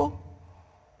people?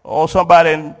 Oh,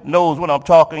 somebody knows what I'm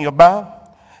talking about.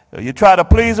 You try to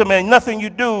please them and nothing you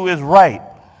do is right.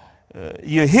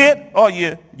 You hit or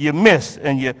you miss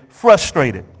and you're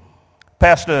frustrated.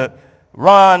 Pastor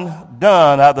Ron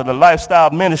Dunn out of the Lifestyle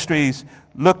Ministries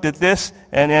looked at this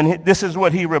and this is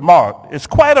what he remarked. It's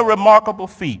quite a remarkable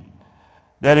feat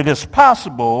that it is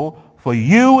possible for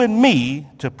you and me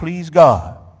to please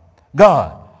God.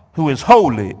 God, who is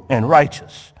holy and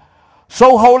righteous.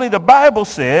 So holy the Bible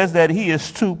says that he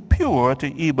is too pure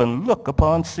to even look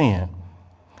upon sin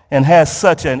and has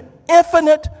such an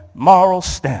infinite moral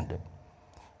standard.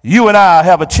 You and I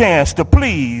have a chance to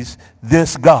please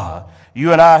this God.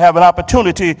 You and I have an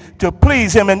opportunity to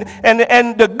please him. And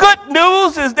the good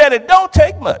news is that it don't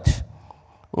take much.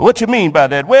 What you mean by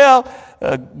that? Well,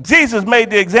 Jesus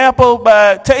made the example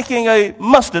by taking a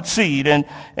mustard seed.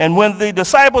 And when the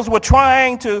disciples were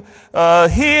trying to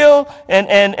heal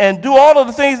and do all of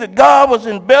the things that God was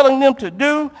impelling them to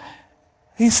do,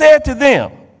 he said to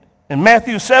them in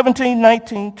Matthew 17,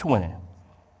 19, 20,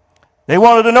 they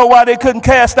wanted to know why they couldn't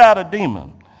cast out a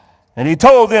demon. And he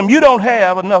told them, you don't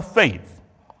have enough faith.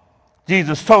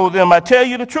 Jesus told them, I tell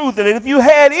you the truth, that if you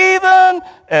had even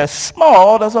as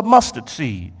small as a mustard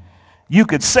seed, you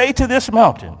could say to this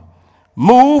mountain,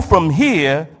 move from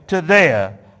here to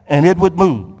there, and it would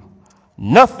move.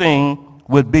 Nothing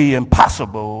would be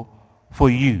impossible for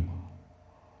you.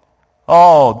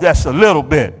 Oh, that's a little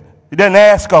bit. He doesn't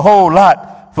ask a whole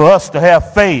lot for us to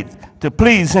have faith to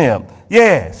please him.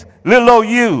 Yes, little old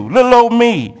you, little old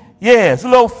me. Yes, a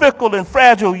little fickle and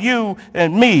fragile you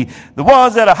and me. The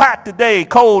ones that are hot today,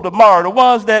 cold tomorrow. The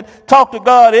ones that talk to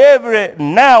God every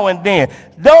now and then.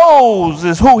 Those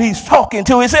is who he's talking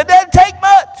to. He said, that doesn't take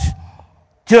much.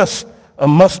 Just a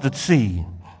mustard seed.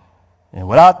 And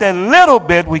without that little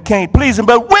bit, we can't please him.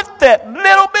 But with that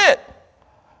little bit,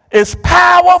 it's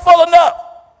powerful enough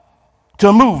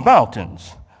to move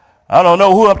mountains. I don't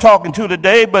know who I'm talking to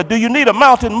today, but do you need a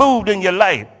mountain moved in your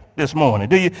life this morning?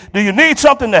 Do you need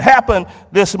something to happen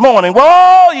this morning? Well,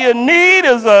 all you need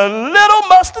is a little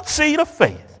mustard seed of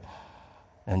faith.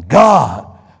 And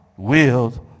God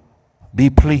will be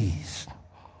pleased.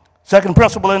 Second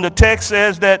principle in the text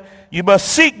says that you must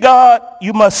seek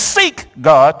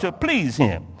God to please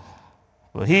him.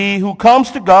 For he who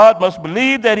comes to God must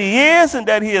believe that he is, and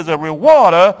that he is a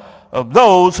rewarder of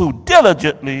those who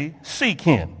diligently seek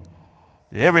him.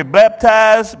 Every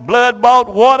baptized,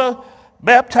 blood-bought,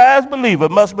 water-baptized believer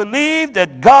must believe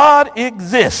that God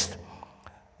exists.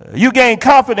 You gain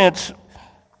confidence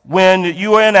when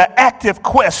you are in an active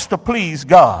quest to please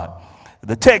God.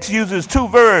 The text uses two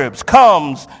verbs,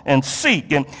 comes and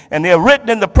seek, and they're written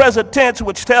in the present tense,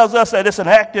 which tells us that it's an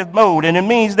active mode, and it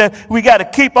means that we got to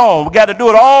keep on. We got to do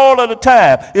it all of the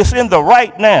time. It's in the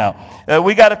right now.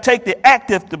 We got to take the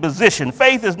active position.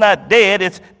 Faith is not dead,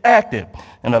 it's active.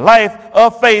 And the life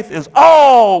of faith is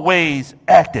always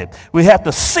active. We have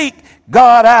to seek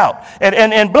God out.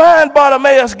 And blind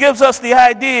Bartimaeus gives us the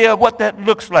idea of what that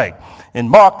looks like. In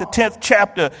Mark, the 10th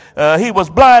chapter, he was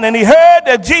blind, and he heard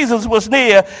that Jesus was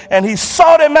near, and he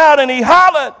sought him out, and he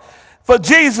hollered for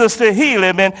Jesus to heal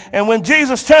him. And when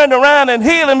Jesus turned around and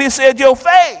healed him, he said, your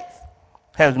faith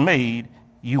has made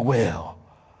you well.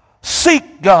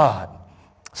 Seek God.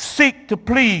 Seek to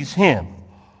please him.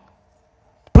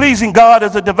 Pleasing God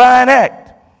is a divine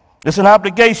act. It's an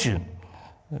obligation.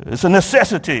 It's a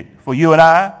necessity for you and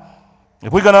I.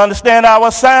 If we're going to understand our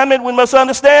assignment, we must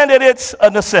understand that it's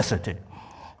a necessity.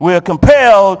 We are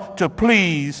compelled to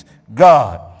please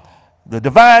God. The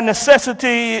divine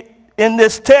necessity in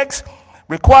this text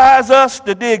requires us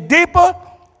to dig deeper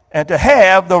and to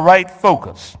have the right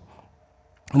focus.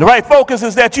 And the right focus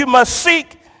is that you must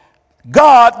seek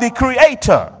God, the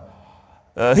Creator.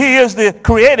 He is the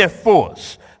creative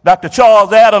force. Dr.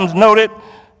 Charles Adams noted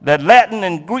that Latin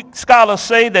and Greek scholars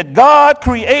say that God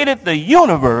created the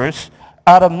universe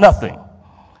out of nothing.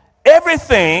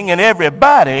 Everything and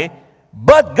everybody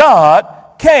but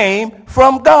God came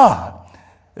from God.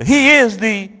 He is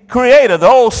the creator. The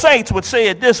old saints would say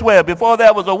it this way: before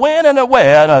there was a when and a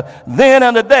where, and a then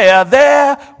and a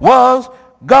there was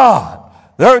God.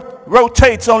 The earth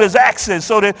rotates on its axis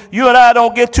so that you and I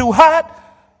don't get too hot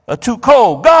or too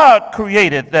cold. God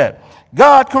created that.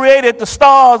 God created the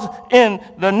stars in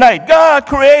the night. God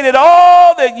created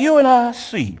all that you and I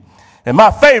see. And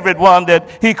my favorite one that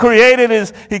he created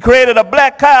is he created a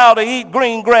black cow to eat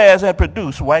green grass and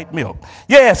produce white milk.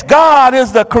 Yes, God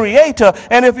is the creator.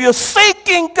 And if you're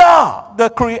seeking God, the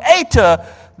creator,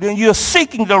 then you're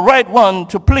seeking the right one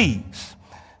to please.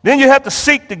 Then you have to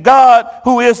seek the God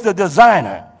who is the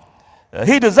designer.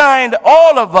 He designed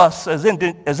all of us as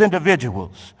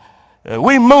individuals.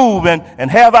 We move and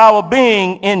have our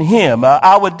being in him.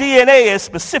 Our DNA is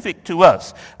specific to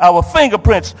us. Our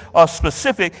fingerprints are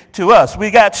specific to us.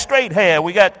 We got straight hair.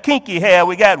 We got kinky hair.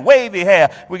 We got wavy hair.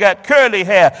 We got curly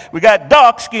hair. We got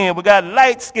dark skin. We got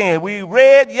light skin. We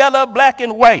red, yellow, black,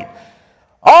 and white.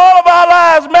 All of our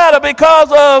lives matter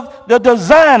because of the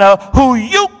designer who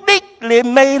uniquely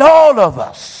made all of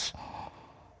us.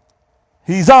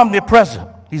 He's omnipresent.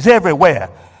 He's everywhere.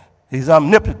 He's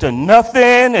omnipotent.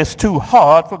 Nothing is too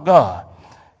hard for God.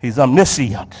 He's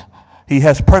omniscient. He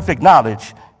has perfect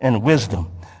knowledge and wisdom.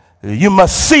 You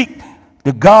must seek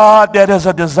the God that is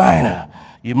a designer.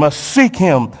 You must seek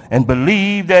him and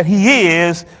believe that he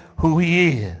is who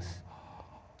he is.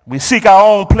 We seek our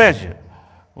own pleasure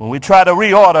when we try to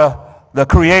reorder the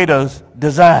Creator's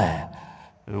design,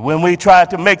 when we try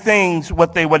to make things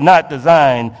what they were not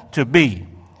designed to be.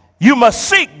 You must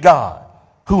seek God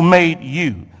who made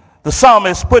you. The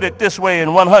psalmist put it this way in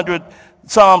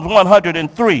Psalms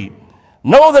 103.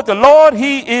 Know that the Lord,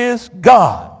 he is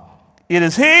God. It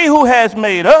is he who has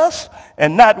made us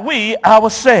and not we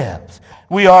ourselves.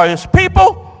 We are his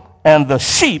people and the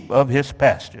sheep of his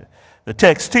pasture. The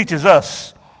text teaches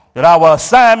us that our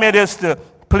assignment is to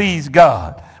please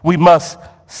God. We must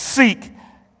seek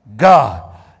God.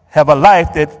 Have a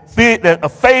life a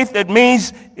faith that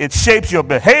means it shapes your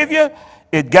behavior,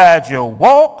 it guides your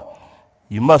walk.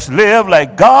 You must live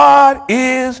like God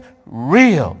is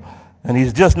real, and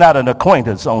he's just not an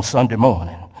acquaintance on Sunday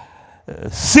morning.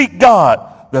 Seek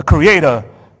God, the creator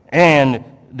and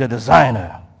the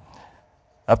designer.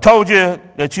 I've told you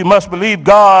that you must believe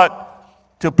God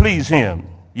to please him.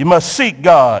 You must seek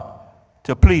God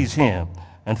to please him.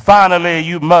 And finally,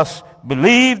 you must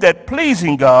believe that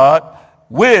pleasing God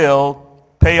will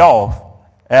pay off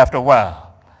after a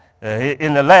while.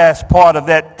 In the last part of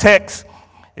that text,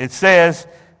 it says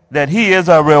that he is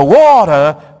a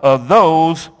rewarder of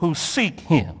those who seek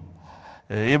him.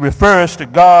 It refers to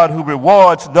God who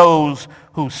rewards those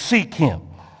who seek him.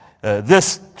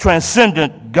 This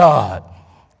transcendent God,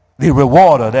 the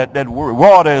rewarder, that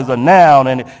rewarder is a noun,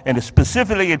 and it's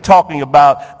specifically talking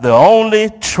about the only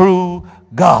true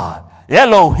God,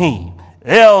 Elohim,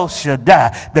 El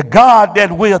Shaddai, the God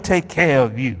that will take care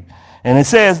of you. And it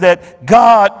says that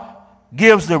God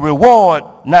gives the reward,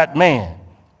 not man.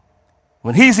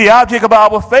 When he's the object of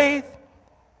our faith,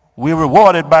 we're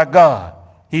rewarded by God.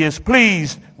 He is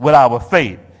pleased with our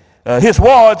faith. His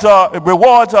rewards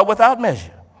are without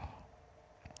measure.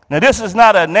 Now, this is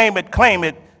not a name it, claim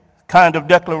it kind of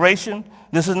declaration.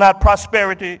 This is not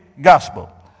prosperity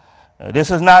gospel.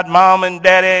 This is not mom and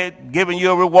daddy giving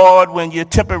you a reward when you're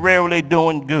temporarily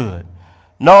doing good.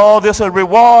 No, this is a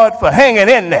reward for hanging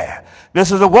in there.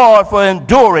 This is a reward for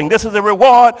enduring. This is a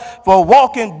reward for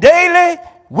walking daily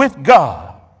with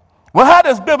God. Well, how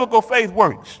does biblical faith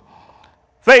work?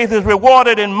 Faith is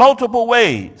rewarded in multiple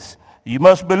ways. You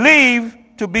must believe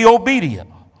to be obedient.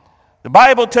 The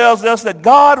Bible tells us that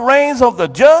God reigns over the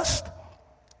just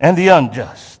and the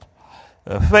unjust.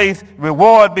 Faith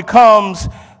reward comes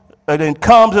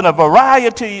in a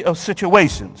variety of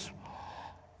situations.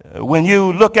 When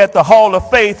you look at the hall of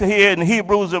faith here in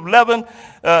Hebrews 11,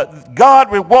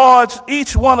 God rewards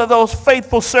each one of those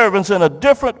faithful servants in a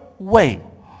different way.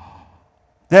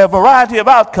 There are a variety of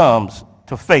outcomes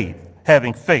to faith,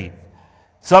 having faith.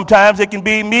 Sometimes it can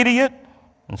be immediate,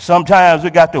 and sometimes we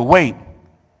got to wait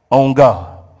on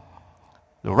God.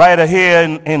 The writer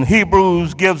here in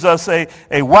Hebrews gives us a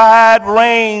wide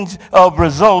range of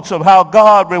results of how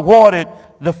God rewarded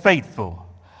the faithful,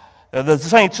 the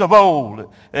saints of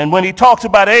old. And when he talks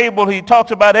about Abel, he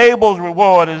talks about Abel's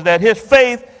reward is that his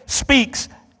faith speaks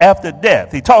after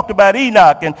death. He talked about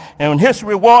Enoch, and his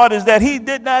reward is that he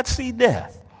did not see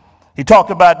death. He talked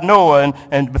about Noah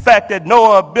and the fact that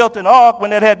Noah built an ark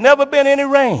when there had never been any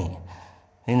rain.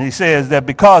 And he says that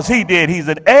because he did, he's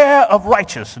an heir of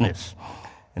righteousness.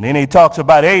 And then he talks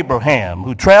about Abraham,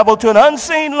 who traveled to an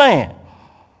unseen land.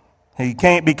 He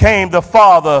became the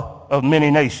father of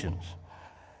many nations.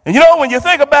 And you know, when you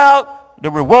think about the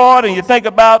reward and you think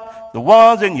about the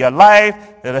ones in your life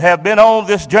that have been on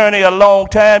this journey a long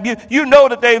time, you know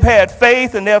that they've had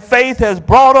faith, and their faith has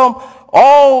brought them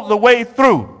all the way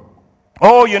through.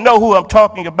 Oh, you know who I'm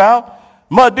talking about.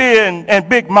 Muddy and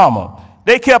Big Mama.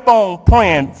 They kept on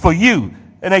praying for you,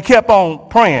 and they kept on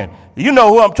praying. You know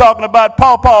who I'm talking about,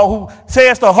 Pawpaw, who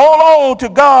says to hold on to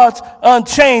God's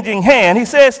unchanging hand. He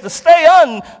says to stay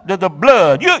under the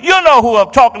blood. You know who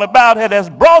I'm talking about, that has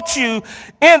brought you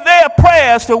in their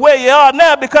prayers to where you are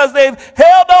now because they've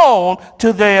held on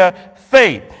to their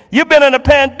faith. You've been in a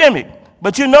pandemic,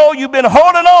 but you know you've been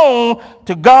holding on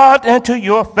to God and to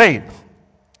your faith.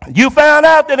 You found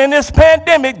out that in this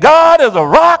pandemic, God is a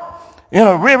rock in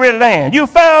a weary land. You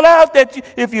found out that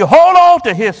if you hold on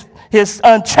to his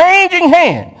unchanging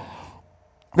hand,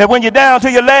 that when you're down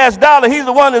to your last dollar, he's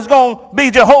the one that's going to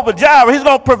be Jehovah Jireh. He's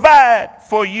going to provide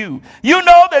for you. You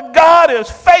know that God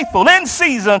is faithful in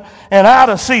season and out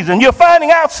of season. You're finding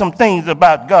out some things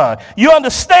about God. You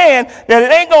understand that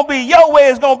it ain't going to be your way,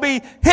 it's going to be his